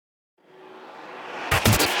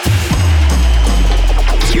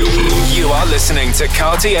are listening to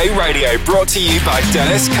Cartier Radio, brought to you by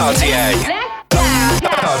Dennis Cartier.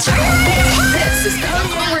 This is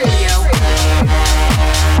Cartier Radio.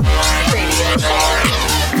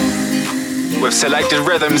 With selected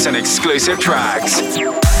rhythms and exclusive tracks.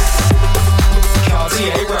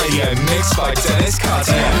 Cartier Radio, mixed by Dennis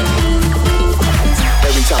Cartier.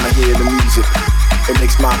 Every time I hear the music, it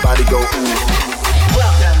makes my body go ooh.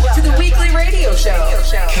 Welcome to the weekly radio show.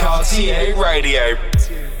 Cartier Radio.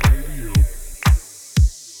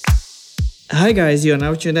 Hi guys, you are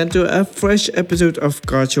now tuned into a fresh episode of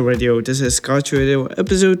Cartier Radio. This is Cartier Radio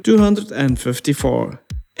episode 254.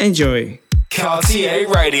 Enjoy. Cartier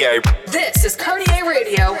Radio. This is Cartier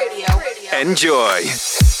Radio. Enjoy.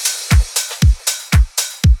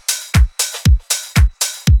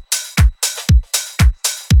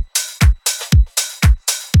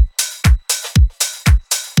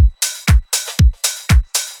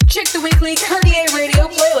 Check the weekly Cartier Radio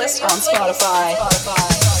playlist on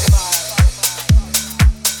Spotify.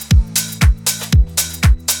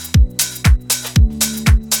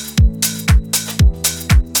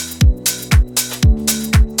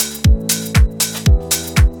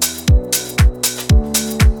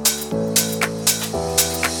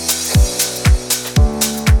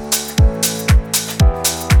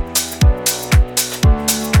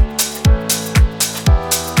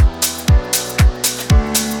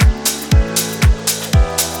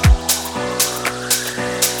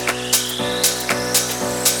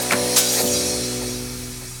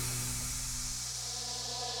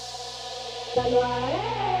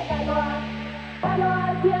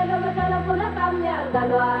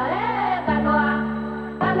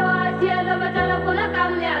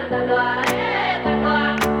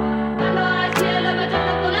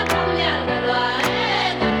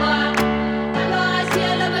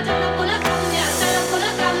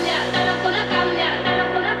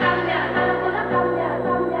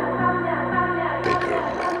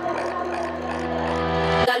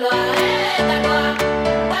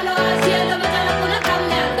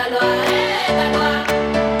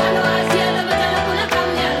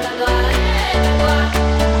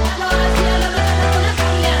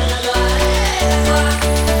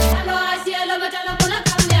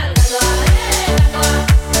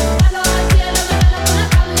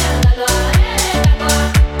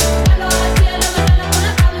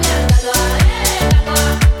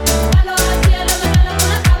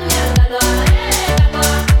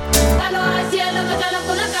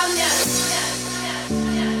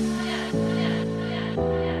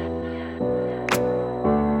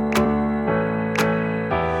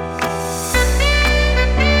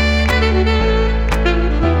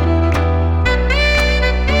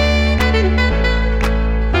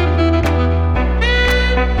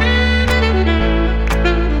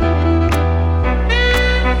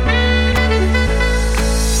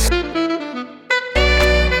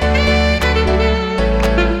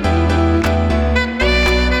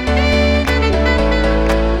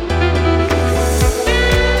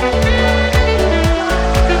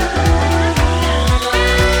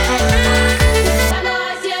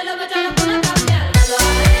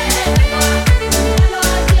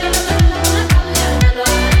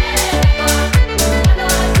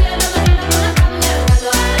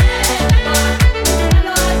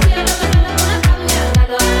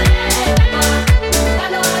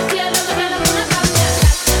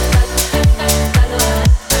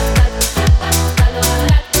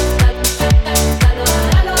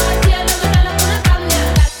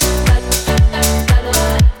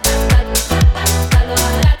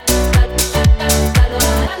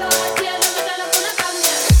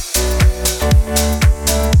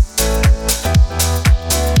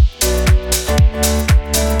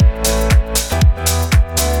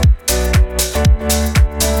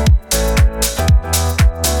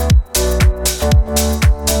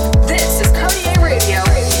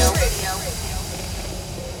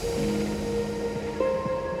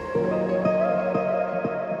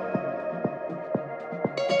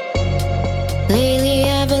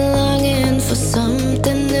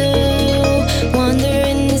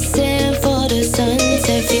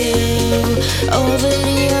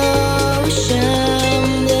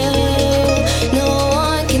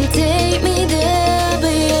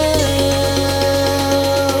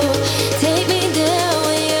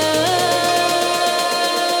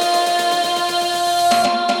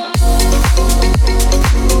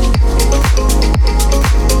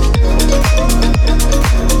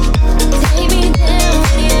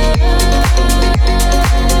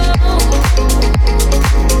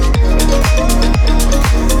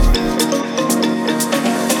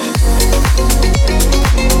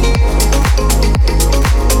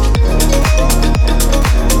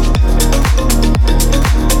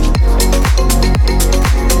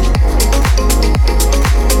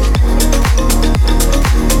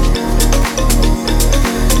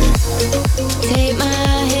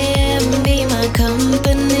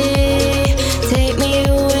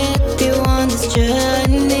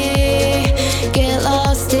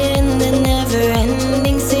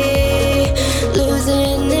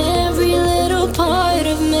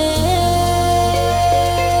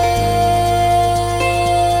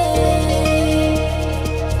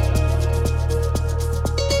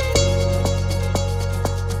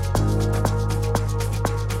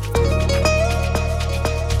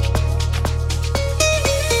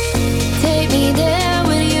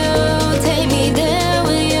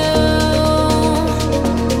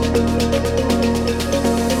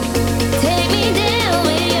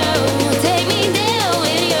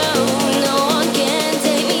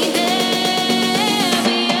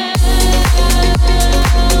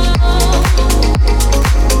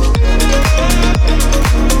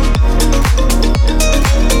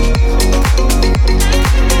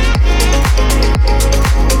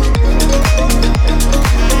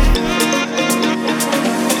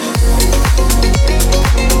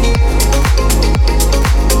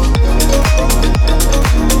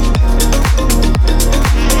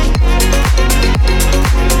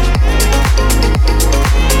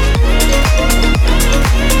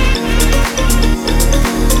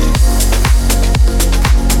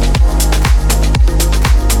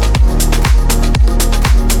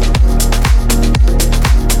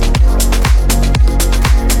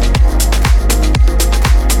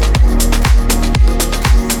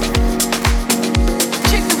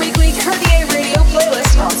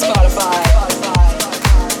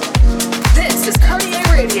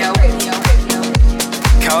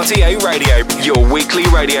 Cartier Radio, your weekly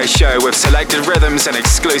radio show with selected rhythms and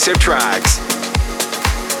exclusive tracks.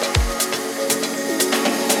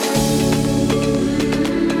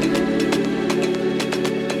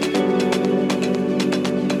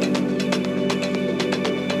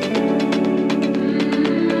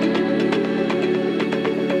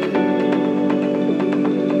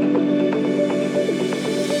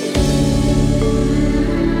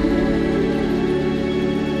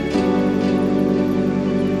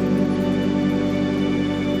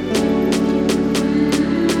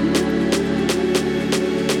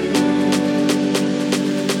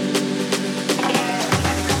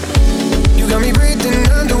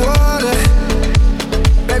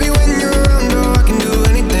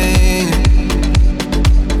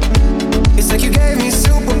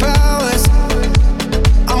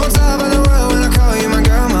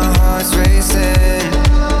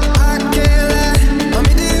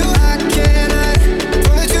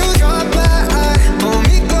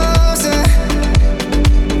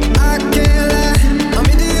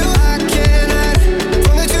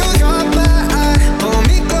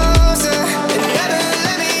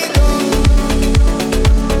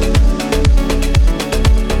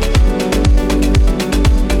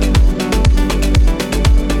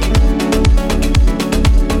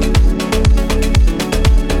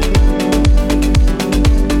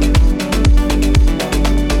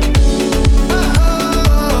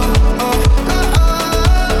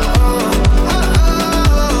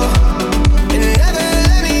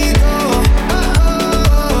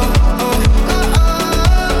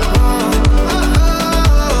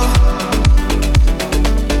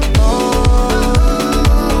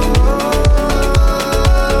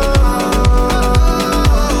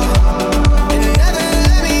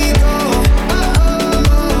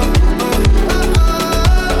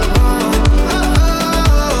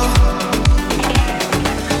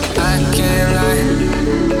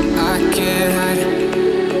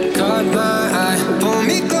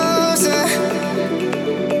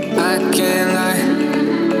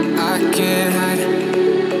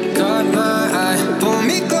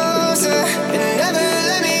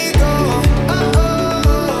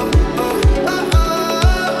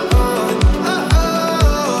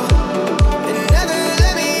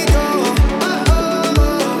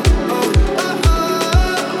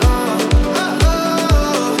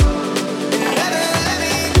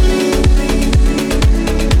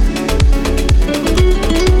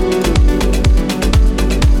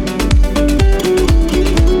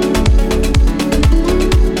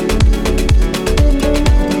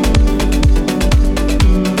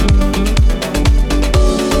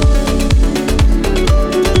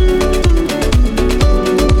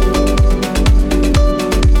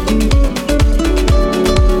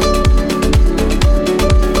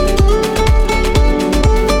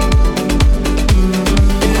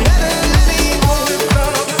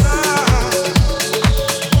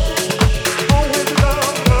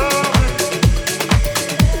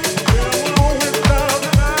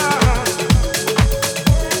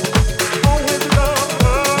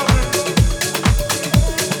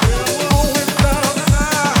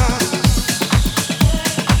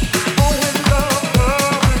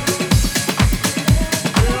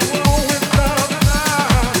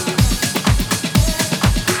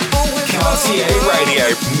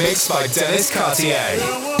 Mixed by Dennis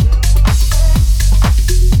Cartier.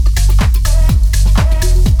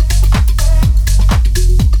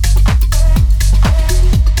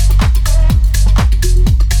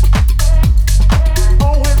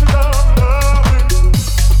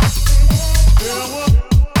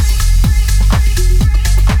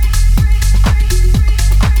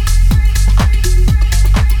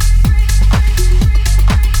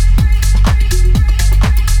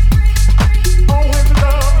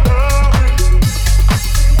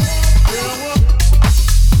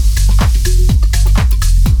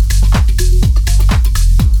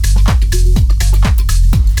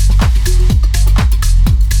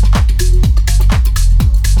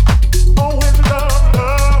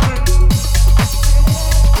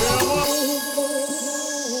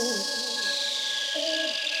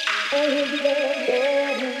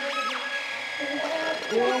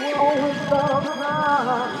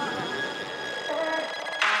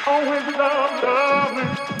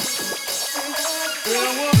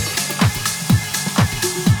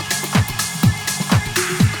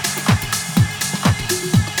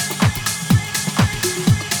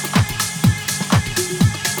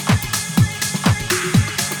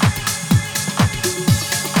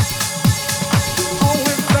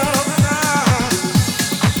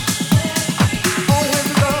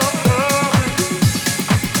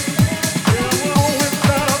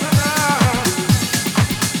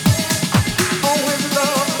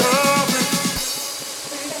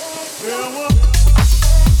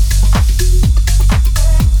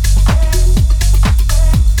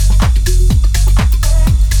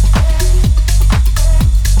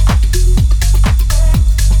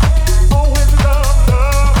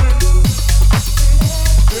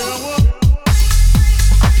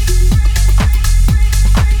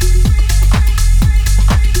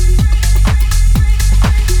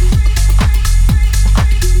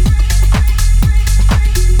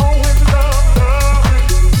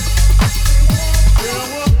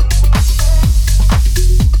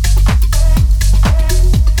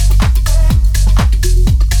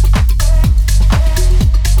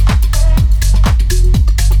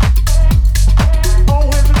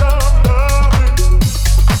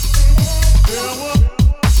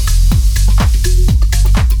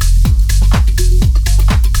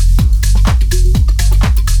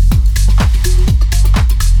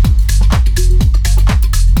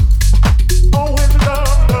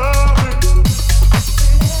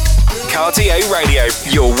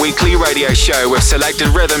 weekly radio show with selected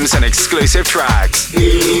rhythms and exclusive tracks.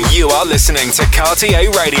 You are listening to Cartier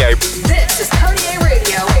Radio. This is Cartier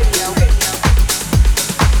Radio.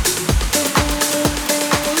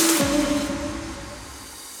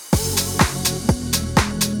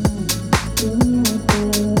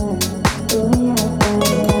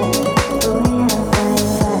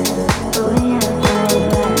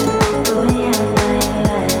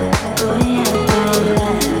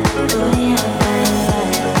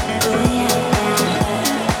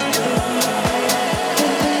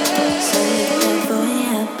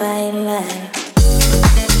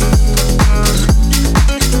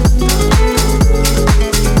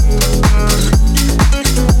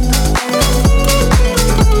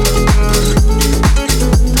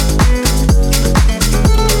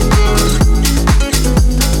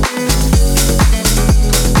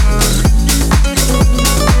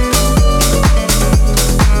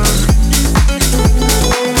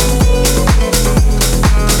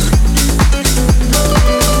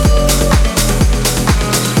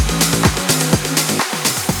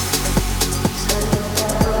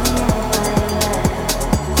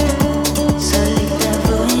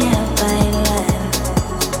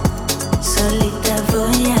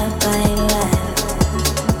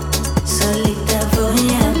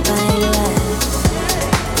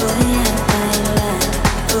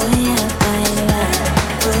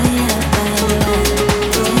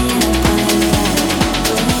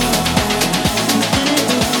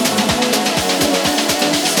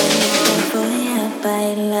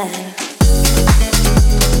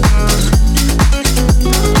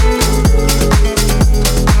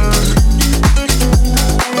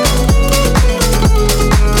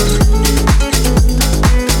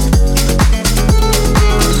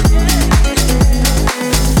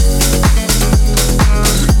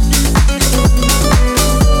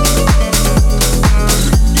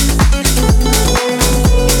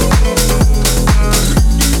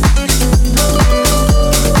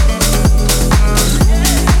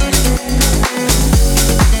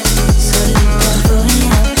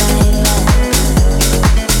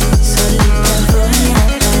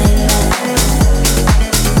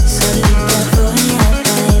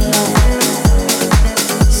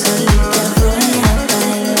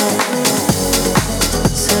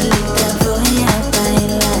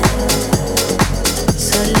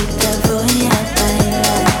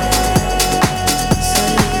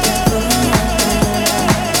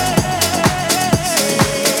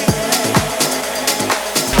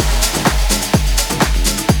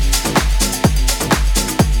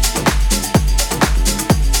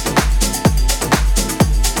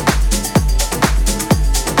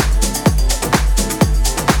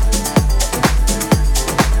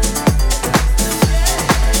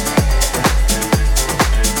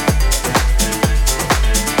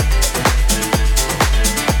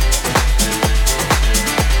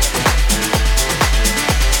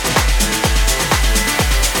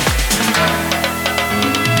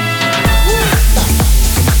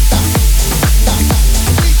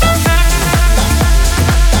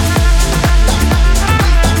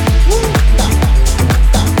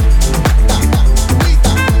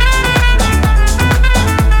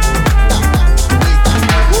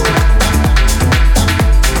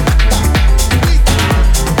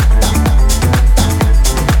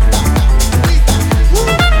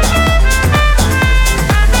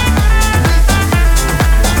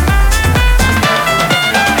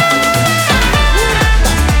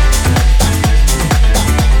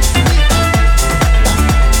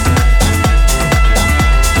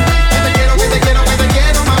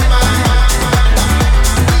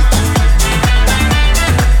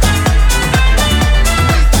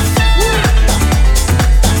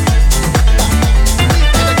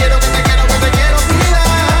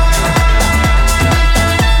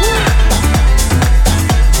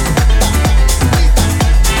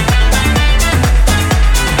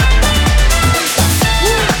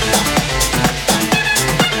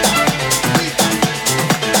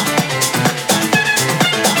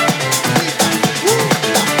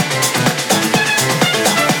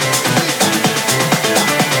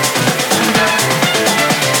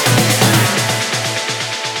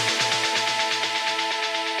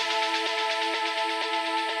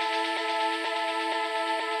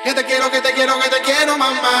 Que te quiero, que te quiero, que te quiero,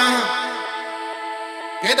 mamá.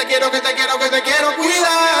 Que te quiero, que te quiero, que te quiero, cuida.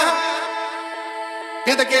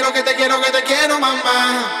 Que te quiero, que te quiero, que te quiero,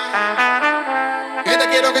 mamá. Que te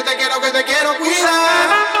quiero, que te quiero, que te quiero, cuida.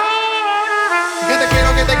 Que te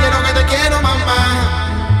quiero, que te quiero, que te quiero, mamá.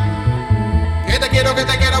 Que te quiero, que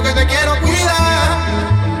te quiero, que te quiero, cuida.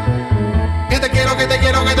 Que te quiero, que te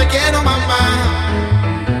quiero, que te quiero, mamá.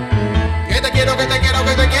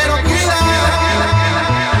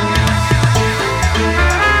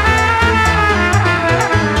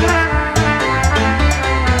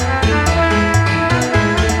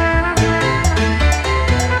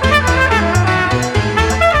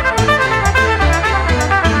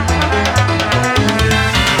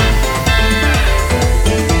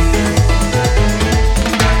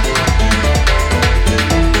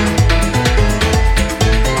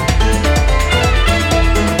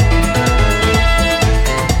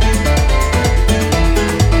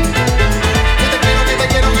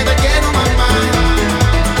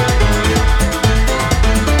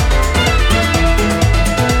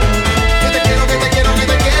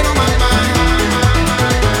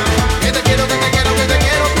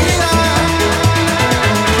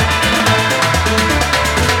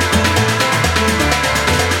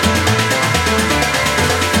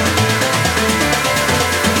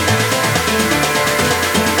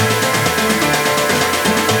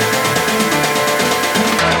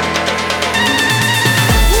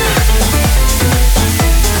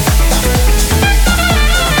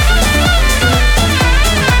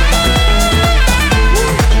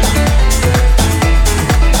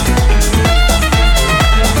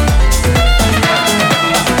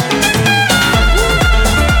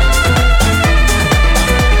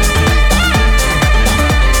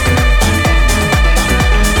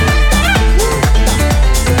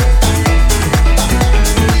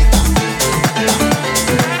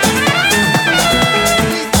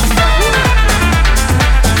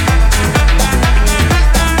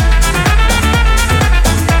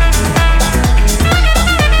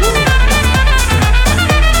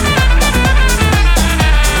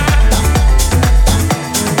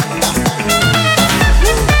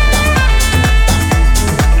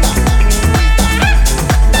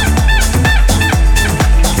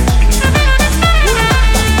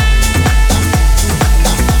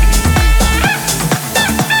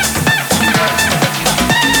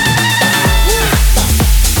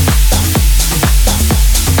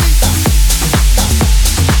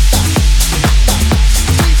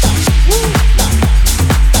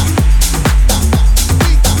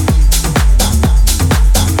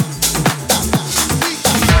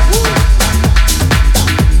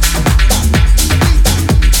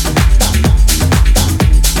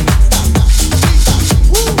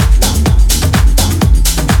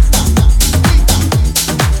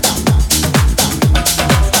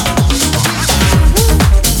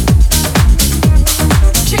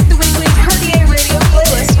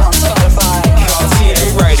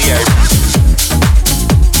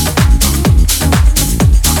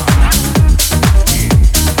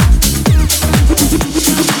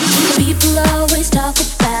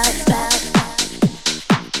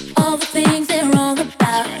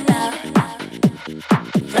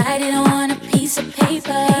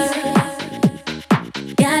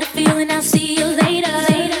 and I'll see you later.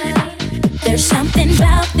 There's something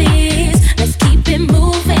about this, let's keep it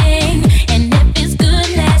moving. And if it's good,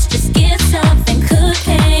 let's just get something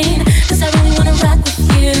cooking. 'Cause I really wanna rock with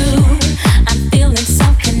you. I'm feeling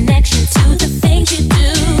some connection to the things you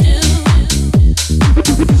do.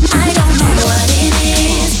 I don't know what it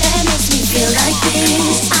is that makes me feel like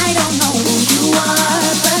this. I don't know who you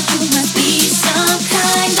are, but you must be some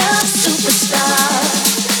kind of superstar.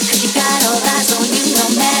 'Cause you got all eyes on you no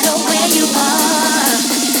matter where you are.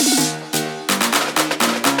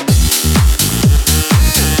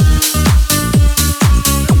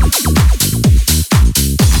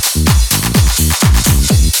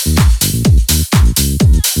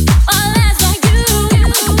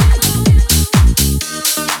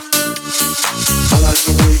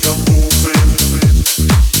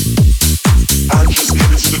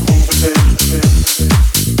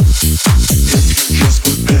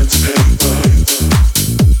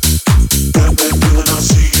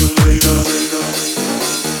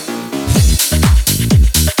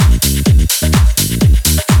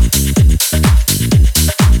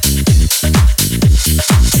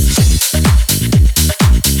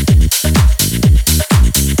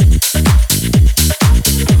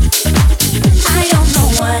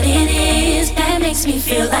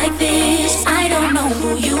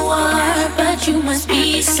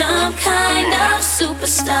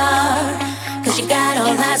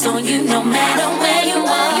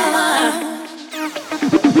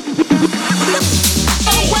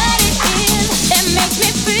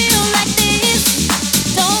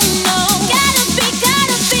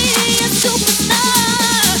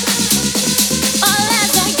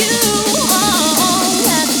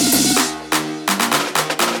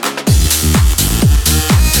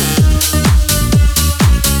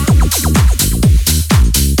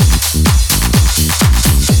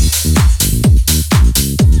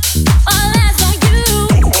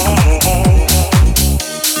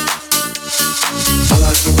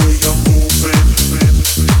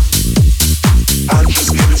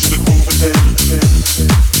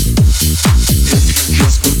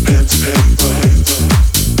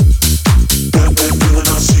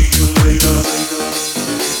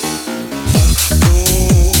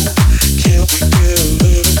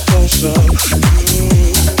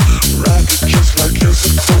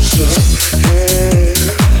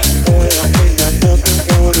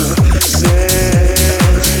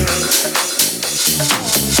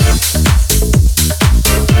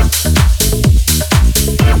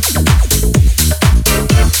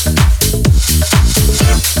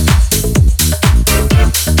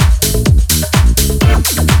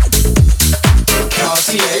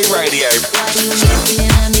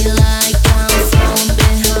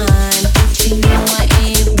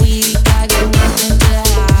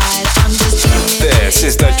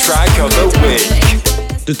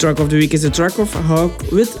 The track of the week is the track of Hawk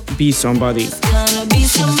with Be Somebody. Gonna be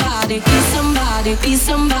somebody, be somebody, be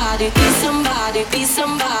somebody, be somebody, be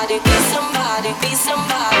somebody, be somebody, be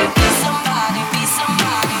somebody, be somebody, be somebody, be somebody, be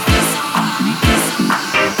somebody.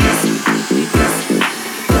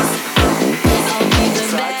 I'll be the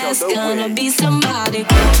best, gonna be somebody.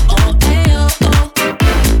 Oh, hey, oh, oh.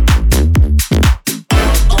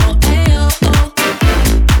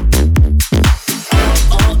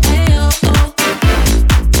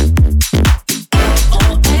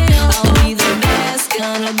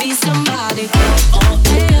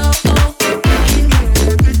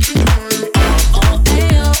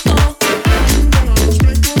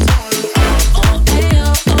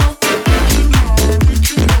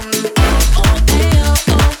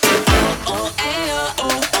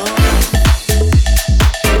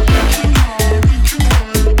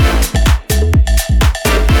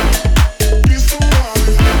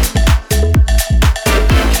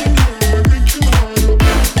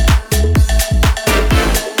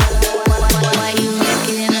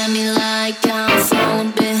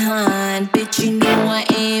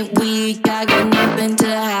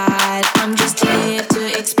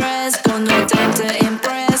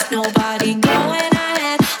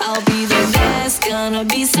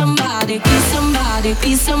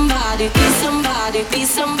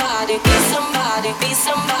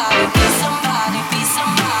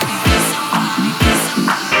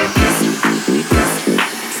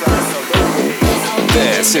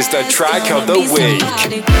 This is the track of the week.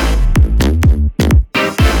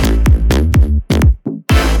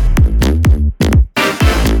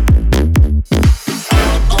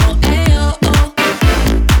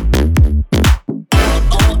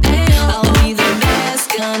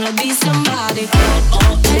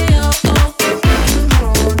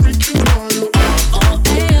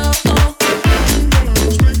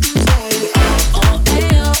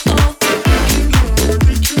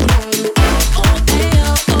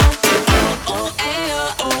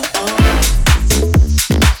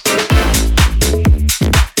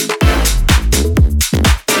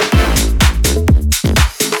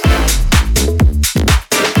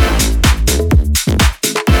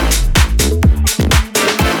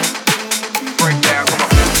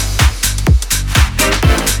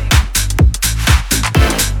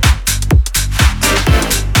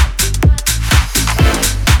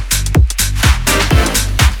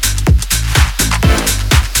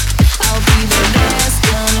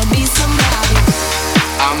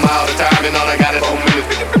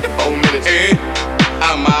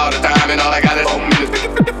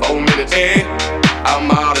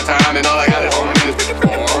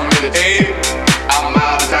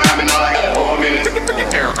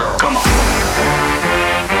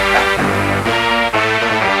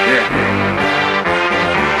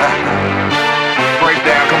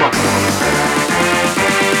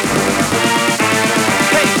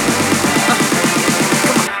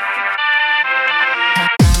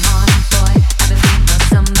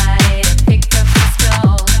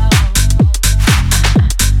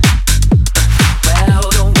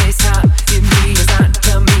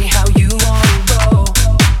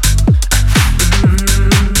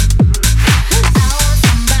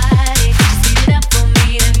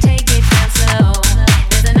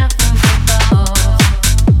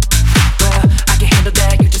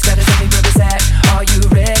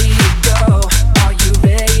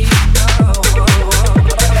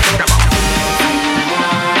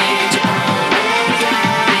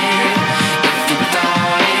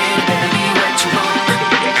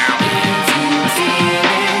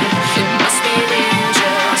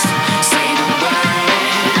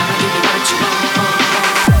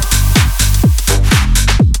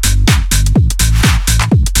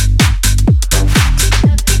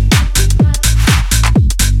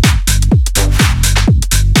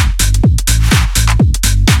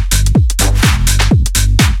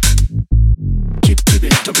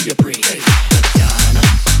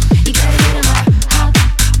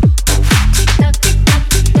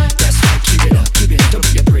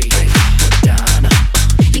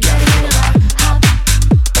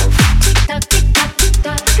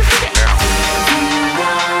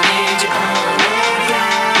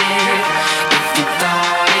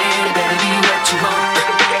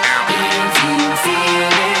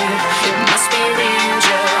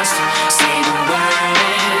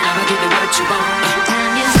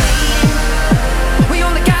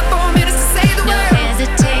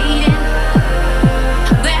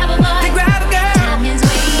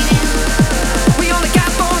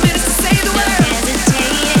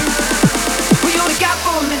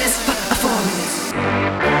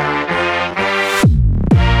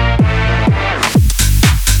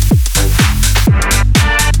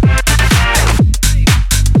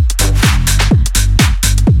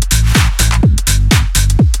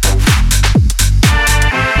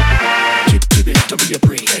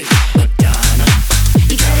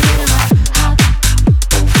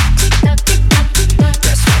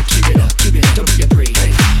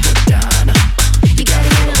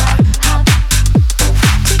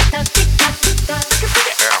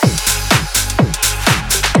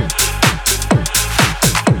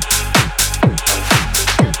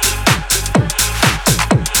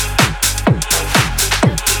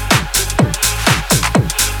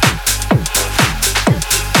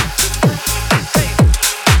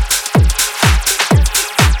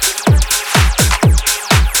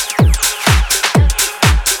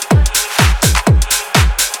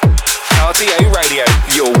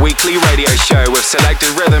 weekly radio show with selected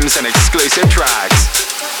rhythms and exclusive tracks.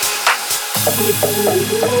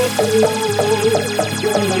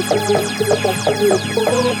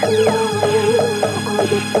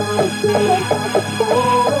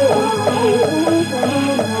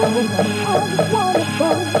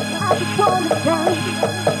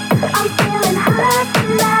 I'm feeling high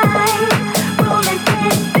tonight, rolling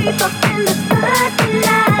 10 deep up in the spot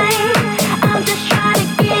tonight. I'm just trying to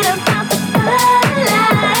get about the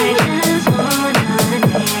spotlight.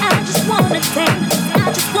 I just wanna dance,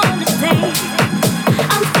 I just wanna dance.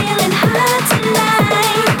 I'm feeling high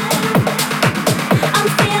tonight. I'm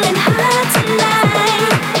feeling high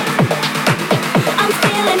tonight. I'm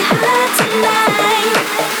feeling high tonight.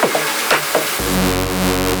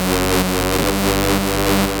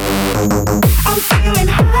 I'm feeling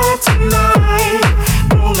high tonight,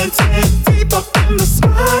 rolling 10 deep up in the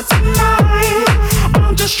spot tonight.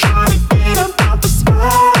 I'm just trying to get about the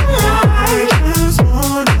spotlight.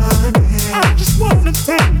 I just wanna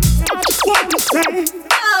dance, I just wanna dance.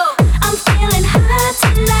 I'm feeling high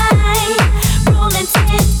tonight, rolling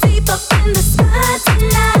 10 deep up in the spot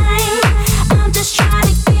tonight. I'm just trying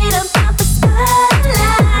to get about the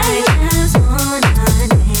spotlight.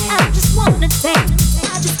 I just wanna dance,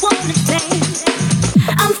 I just wanna dance.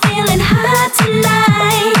 I'm feeling high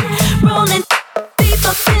tonight, rolling deep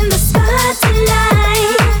up in the spot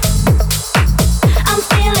tonight. I'm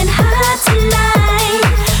feeling high tonight,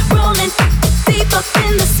 rolling deep up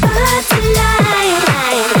in the spot tonight.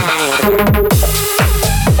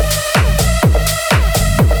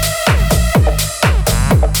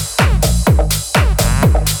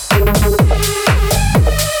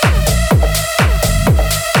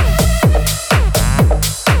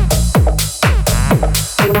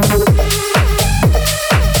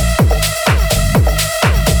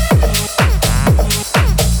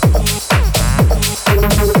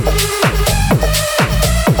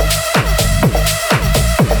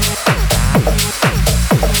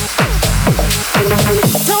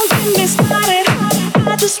 Don't get me started,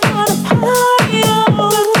 I just wanna party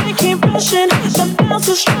on. We keep rushing, the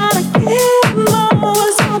bouncers trying to get more.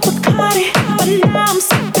 Was on Bacardi, but now I'm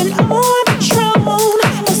sipping on Patron.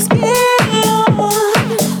 Let's get it on.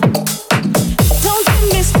 Don't get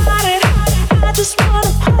me started, I just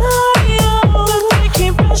wanna party on. We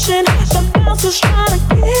keep rushing, the bouncers trying to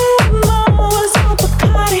get more. Was on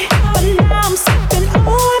Bacardi, but now I'm sipping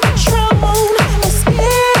on Patron. Let's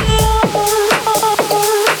get it on.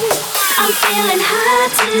 I'm feeling high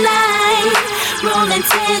tonight, rolling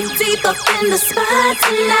 10 deep up in the spot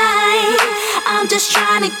tonight. I'm just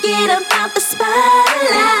trying to get about the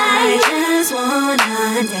spotlight. I just wanna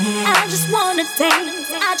dance, I just wanna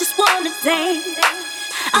dance, I just wanna dance.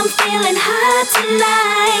 I'm feeling high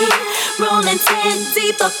tonight, rolling 10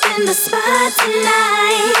 deep up in the spot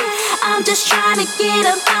tonight. I'm just trying to get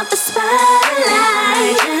about the spotlight.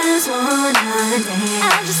 I just wanna dance,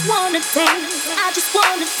 I just wanna dance, I just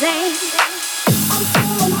wanna dance. I'm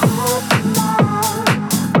feeling high tonight,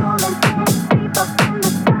 rolling 10 deep up in the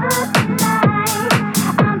spot tonight.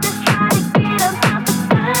 I'm just trying to get about the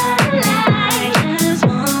spotlight. I just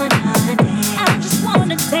wanna dance, I just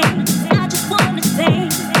wanna dance, I just wanna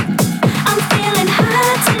dance. I'm feeling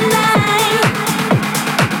high tonight.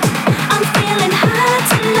 I'm feeling high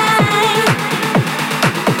tonight.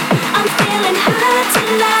 I'm feeling high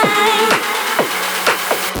tonight.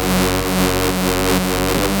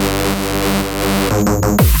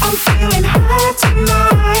 I'm feeling high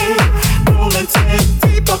tonight, rolling 10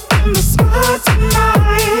 deep up in the spot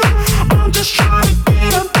tonight. I'm just trying to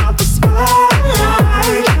get about the spotlight.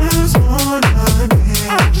 I just wanna dance,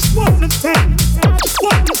 I just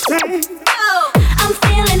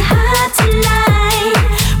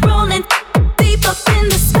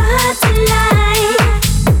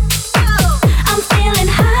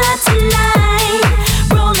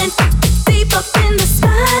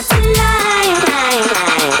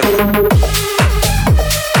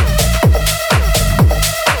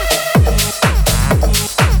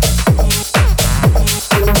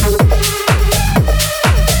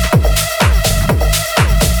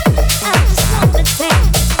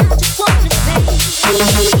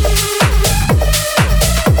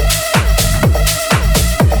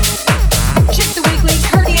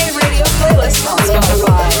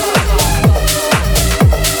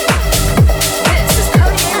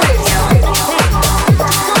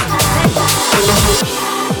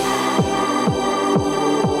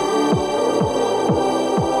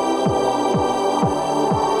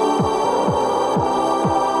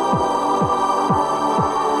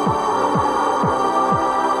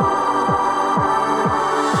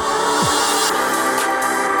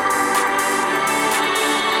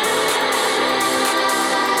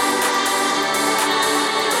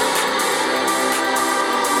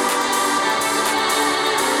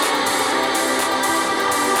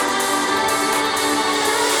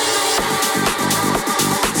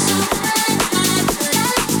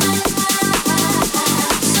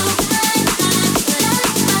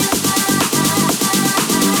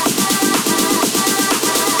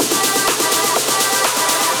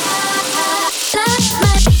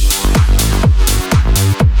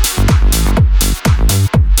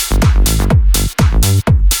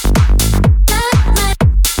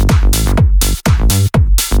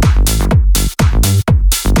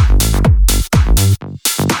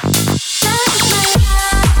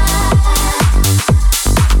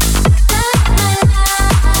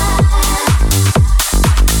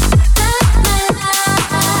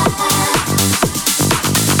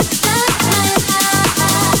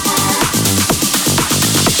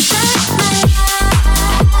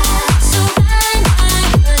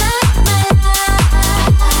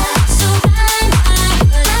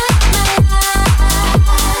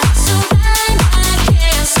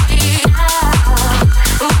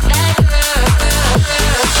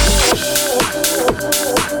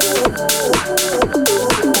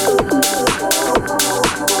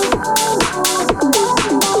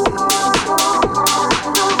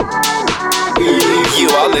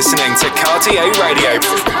listening to Cartier Radio.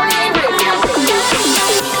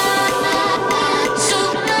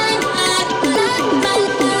 So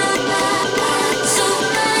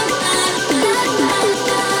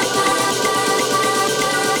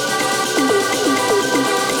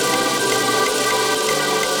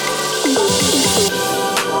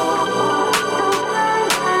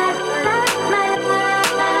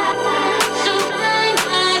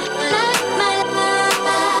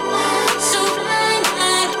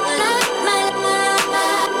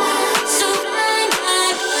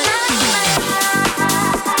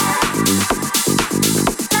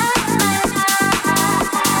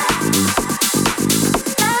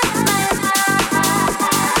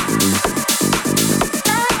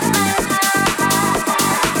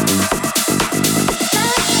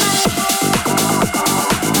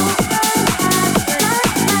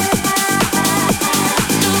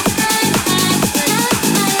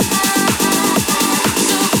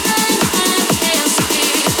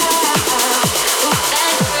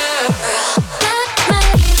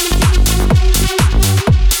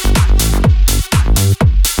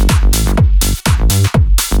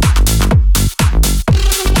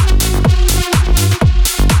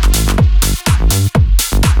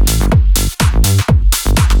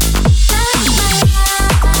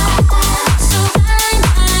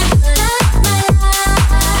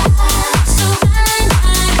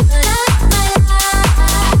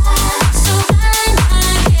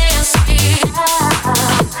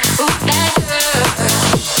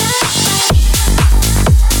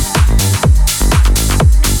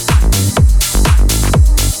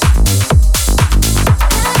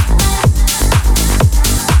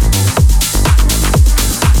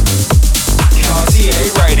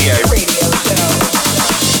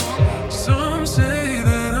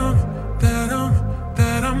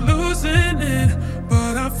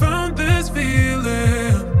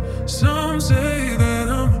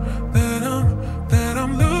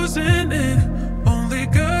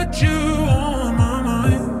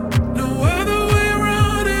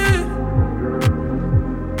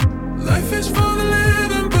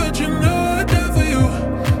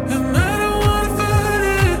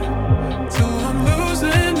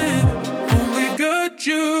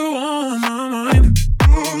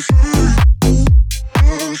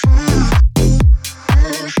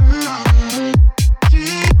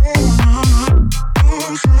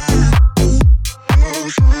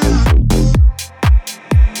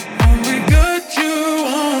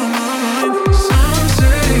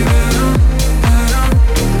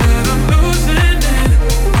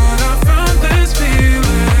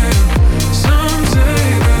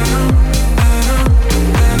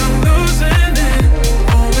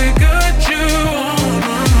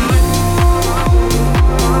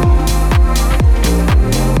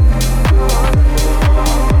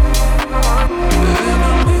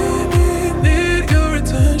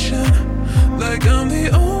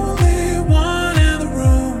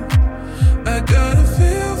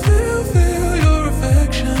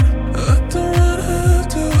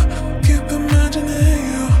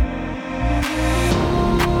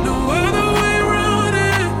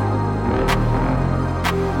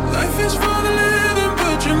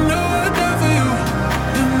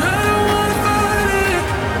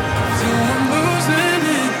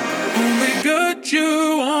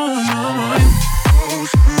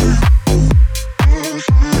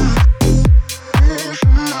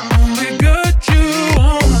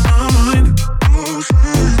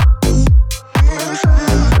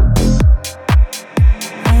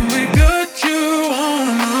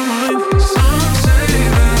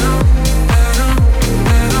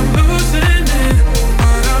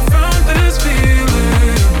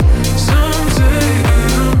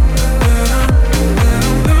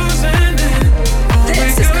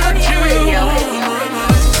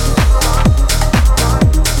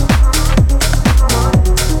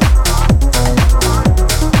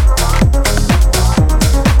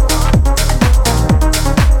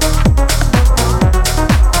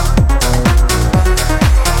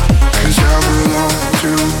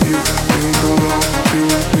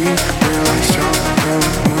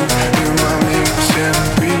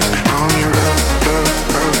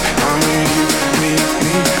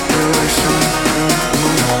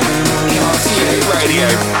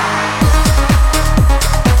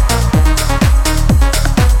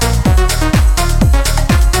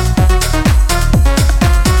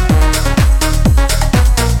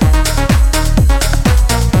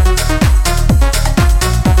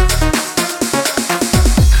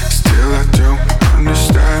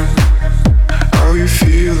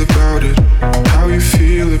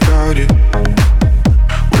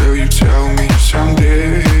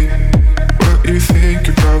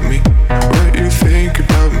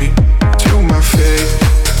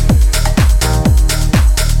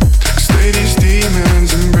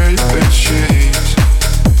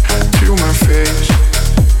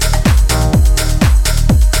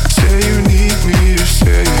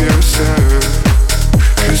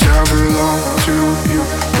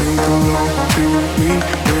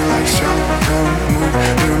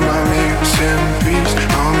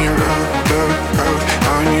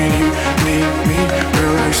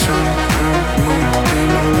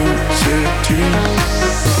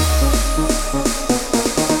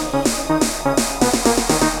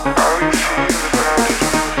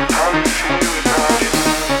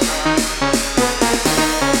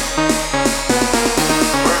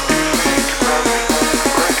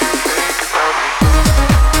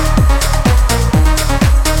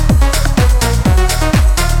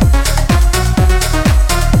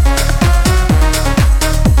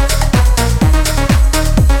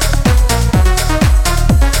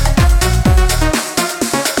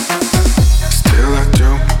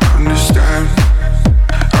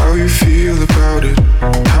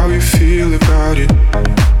about it?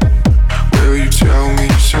 Will you tell me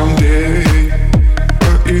someday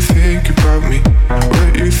what you think about me?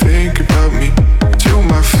 What you think about me? To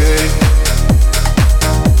my face,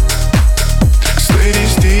 slay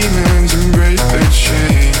these demons and break the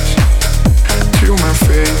chains. To my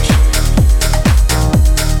face,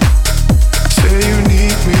 say you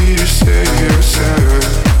need me to save yourself.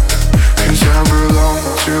 'Cause I belong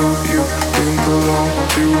to you, you belong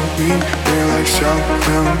to me. We're like sun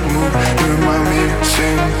and moon, you're my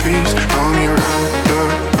missing piece. I'm your other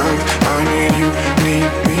earth, I need you,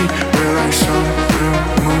 need me. We're like sun and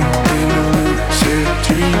moon in a lucid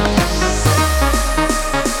dream.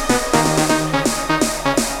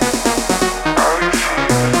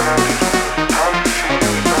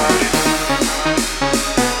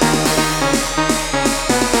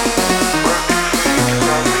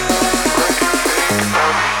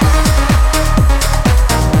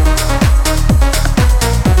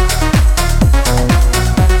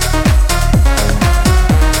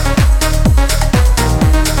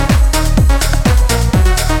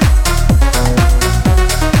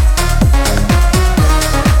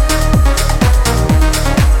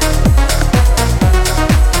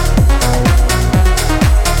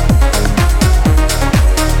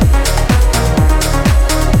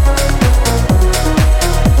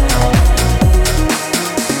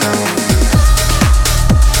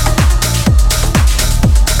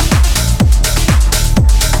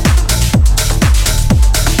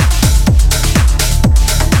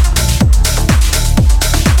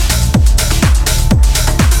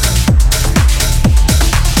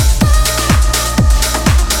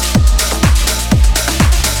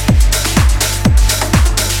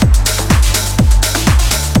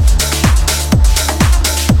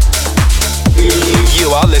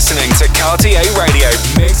 Listening to Cartier Radio,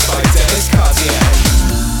 mixed by Dennis Cartier.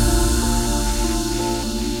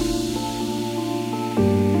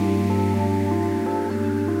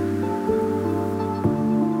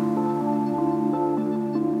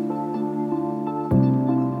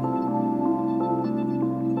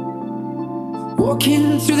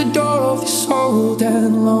 Walking through the door of this old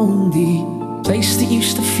and lonely place that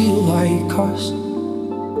used to feel like us.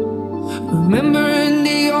 Remembering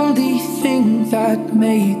the only thing that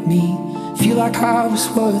made me feel like I was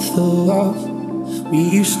worth the love. We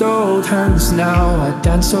used to hold hands, now I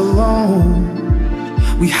dance alone.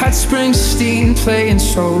 We had Springsteen playing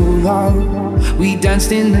so loud. We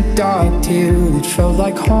danced in the dark till it felt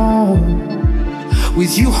like home.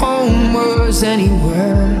 With you home was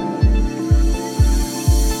anywhere.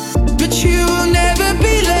 But you will never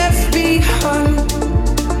be left behind.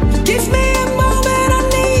 Give me a moment, I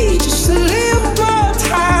need just a little more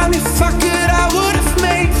time. If I could, I would have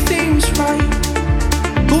made things right.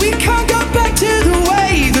 But we can't go back to the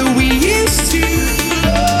way that we used to.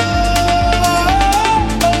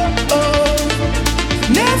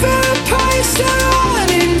 Never a place to run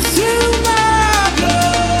into my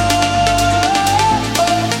blood.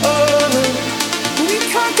 But we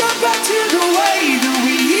can't go back to the way that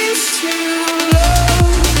we used to love.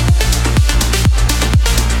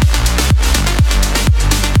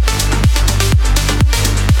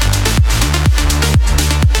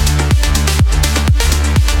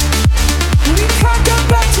 We can't go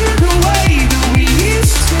back to the way that we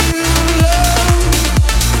used to love.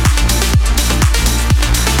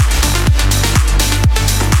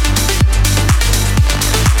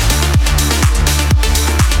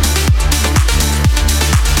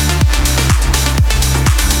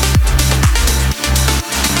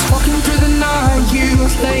 Walking through the night, you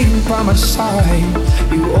were laying by my side.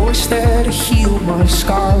 You were always there to heal my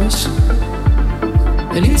scars.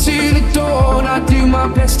 And into the dawn, I do my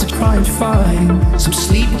best to try and find some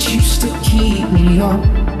sleep, but you still keep me up.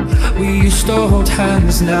 We used to hold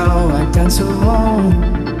hands, now I dance alone.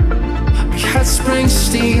 We had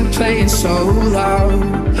Springsteen playing so loud.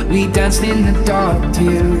 We danced in the dark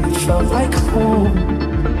till it felt like home.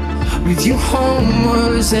 With you home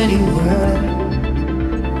was anywhere.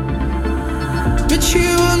 But you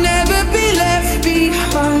will never be left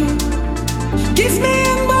behind. Give me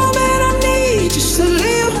a moment, I need just a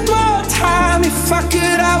little more time. If I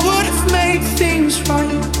could, I would have made things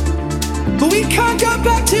right. But we can't go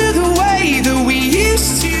back to the way that we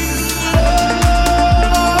used to.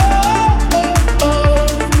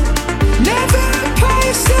 Never a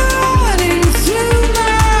place to run into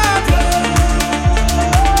my blood.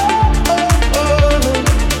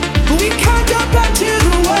 But we can't go back to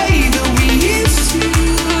the way that we used to.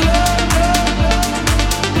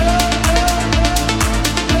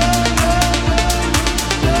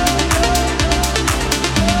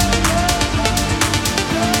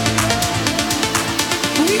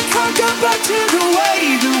 We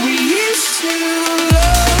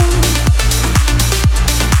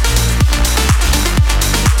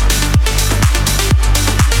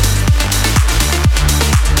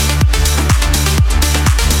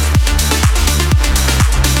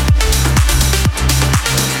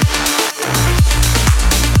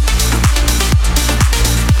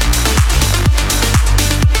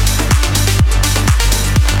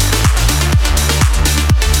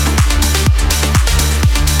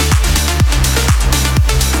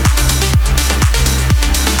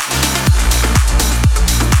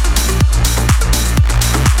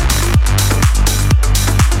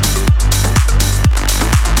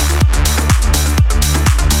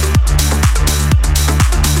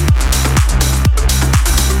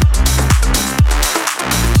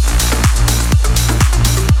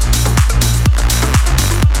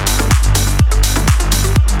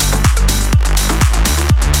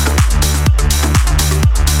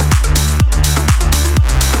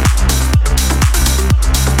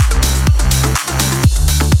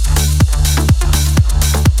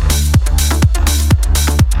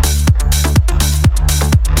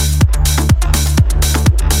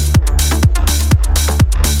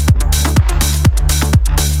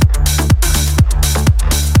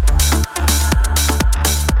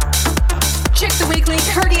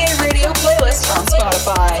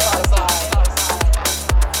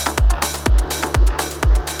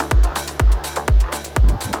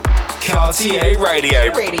Cartier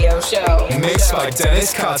Radio. Radio show. Mixed by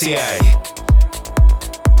Dennis Cartier.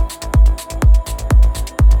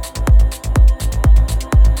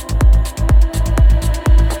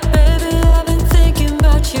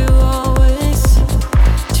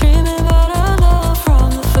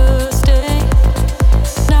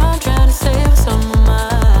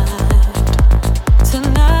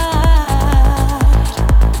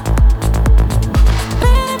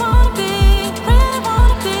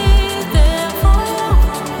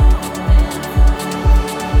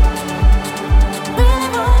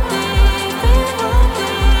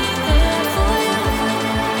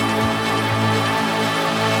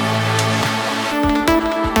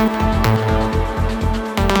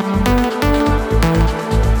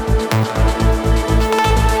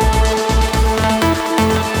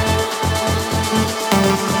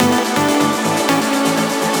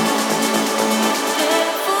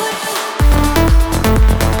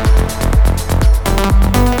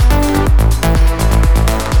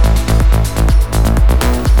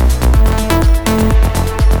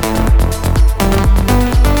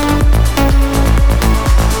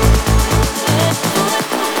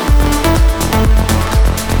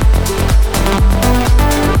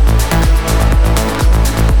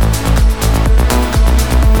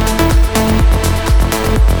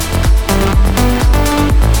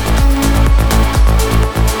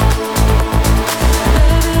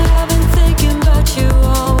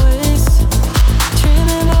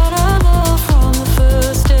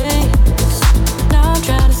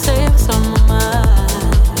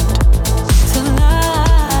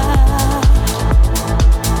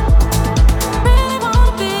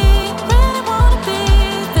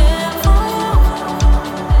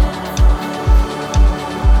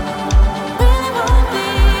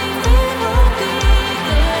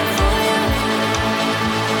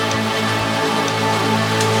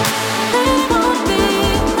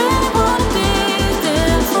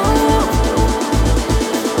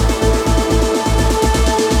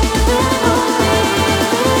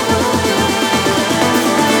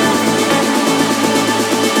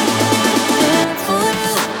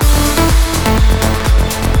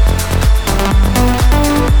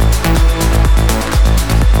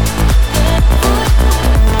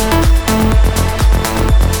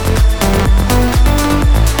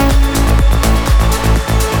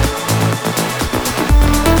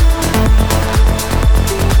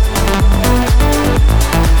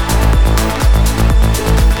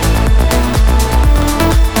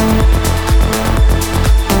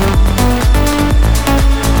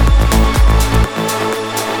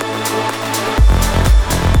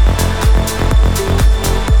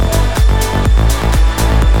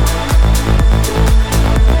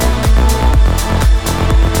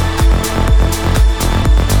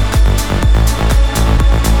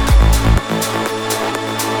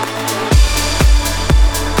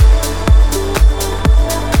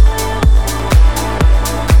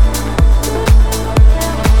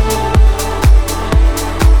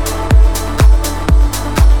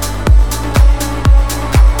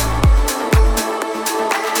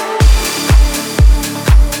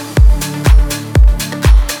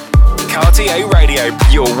 Cartier Radio,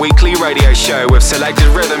 your weekly radio show with selected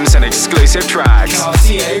rhythms and exclusive tracks.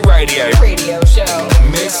 Cartier Radio. Radio show.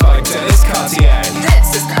 Mixed by Dennis Cartier.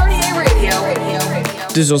 This is Cartier Radio.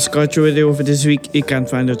 This was Cartier Radio for this week. You can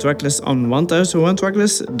find the tracklist on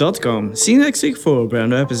 1001tracklist.com. See you next week for a brand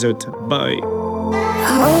new episode. Bye.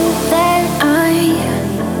 Hope that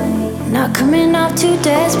I'm not coming off too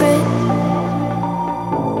desperate.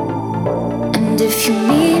 And if you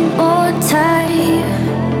need more time,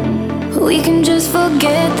 we can just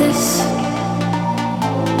forget this.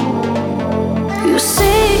 You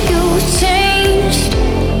say you changed,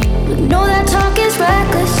 but no, that talk is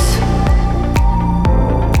reckless.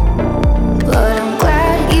 But I'm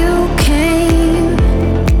glad you came,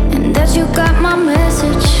 and that you got my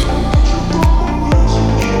message.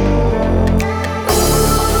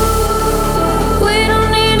 We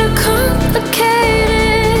don't need to complicate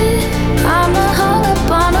it. I'm not hung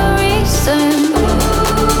up on a reason.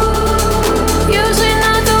 Usually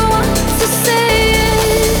not the one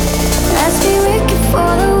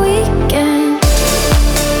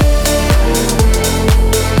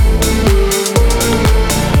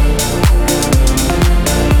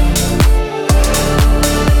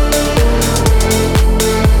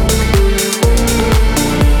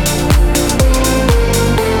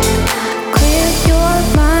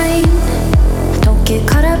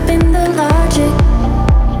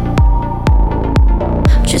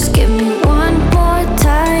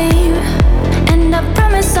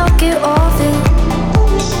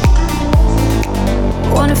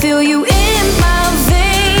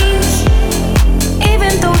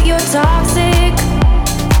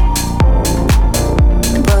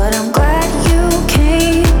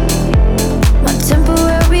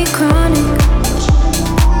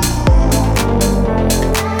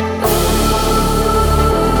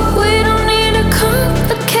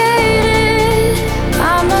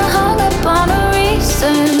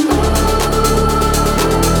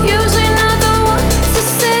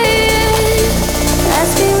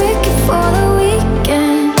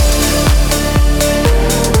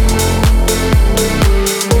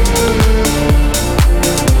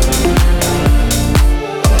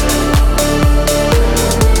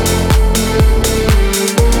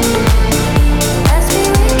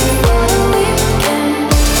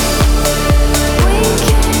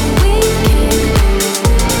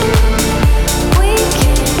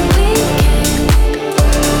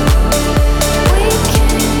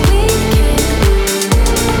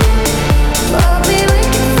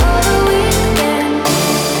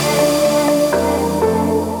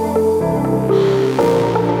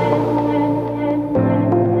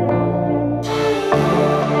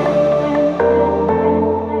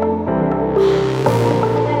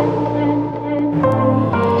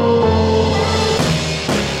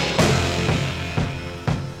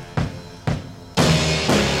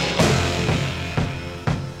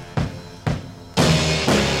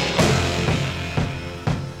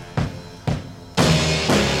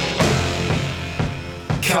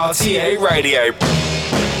Cartier Radio.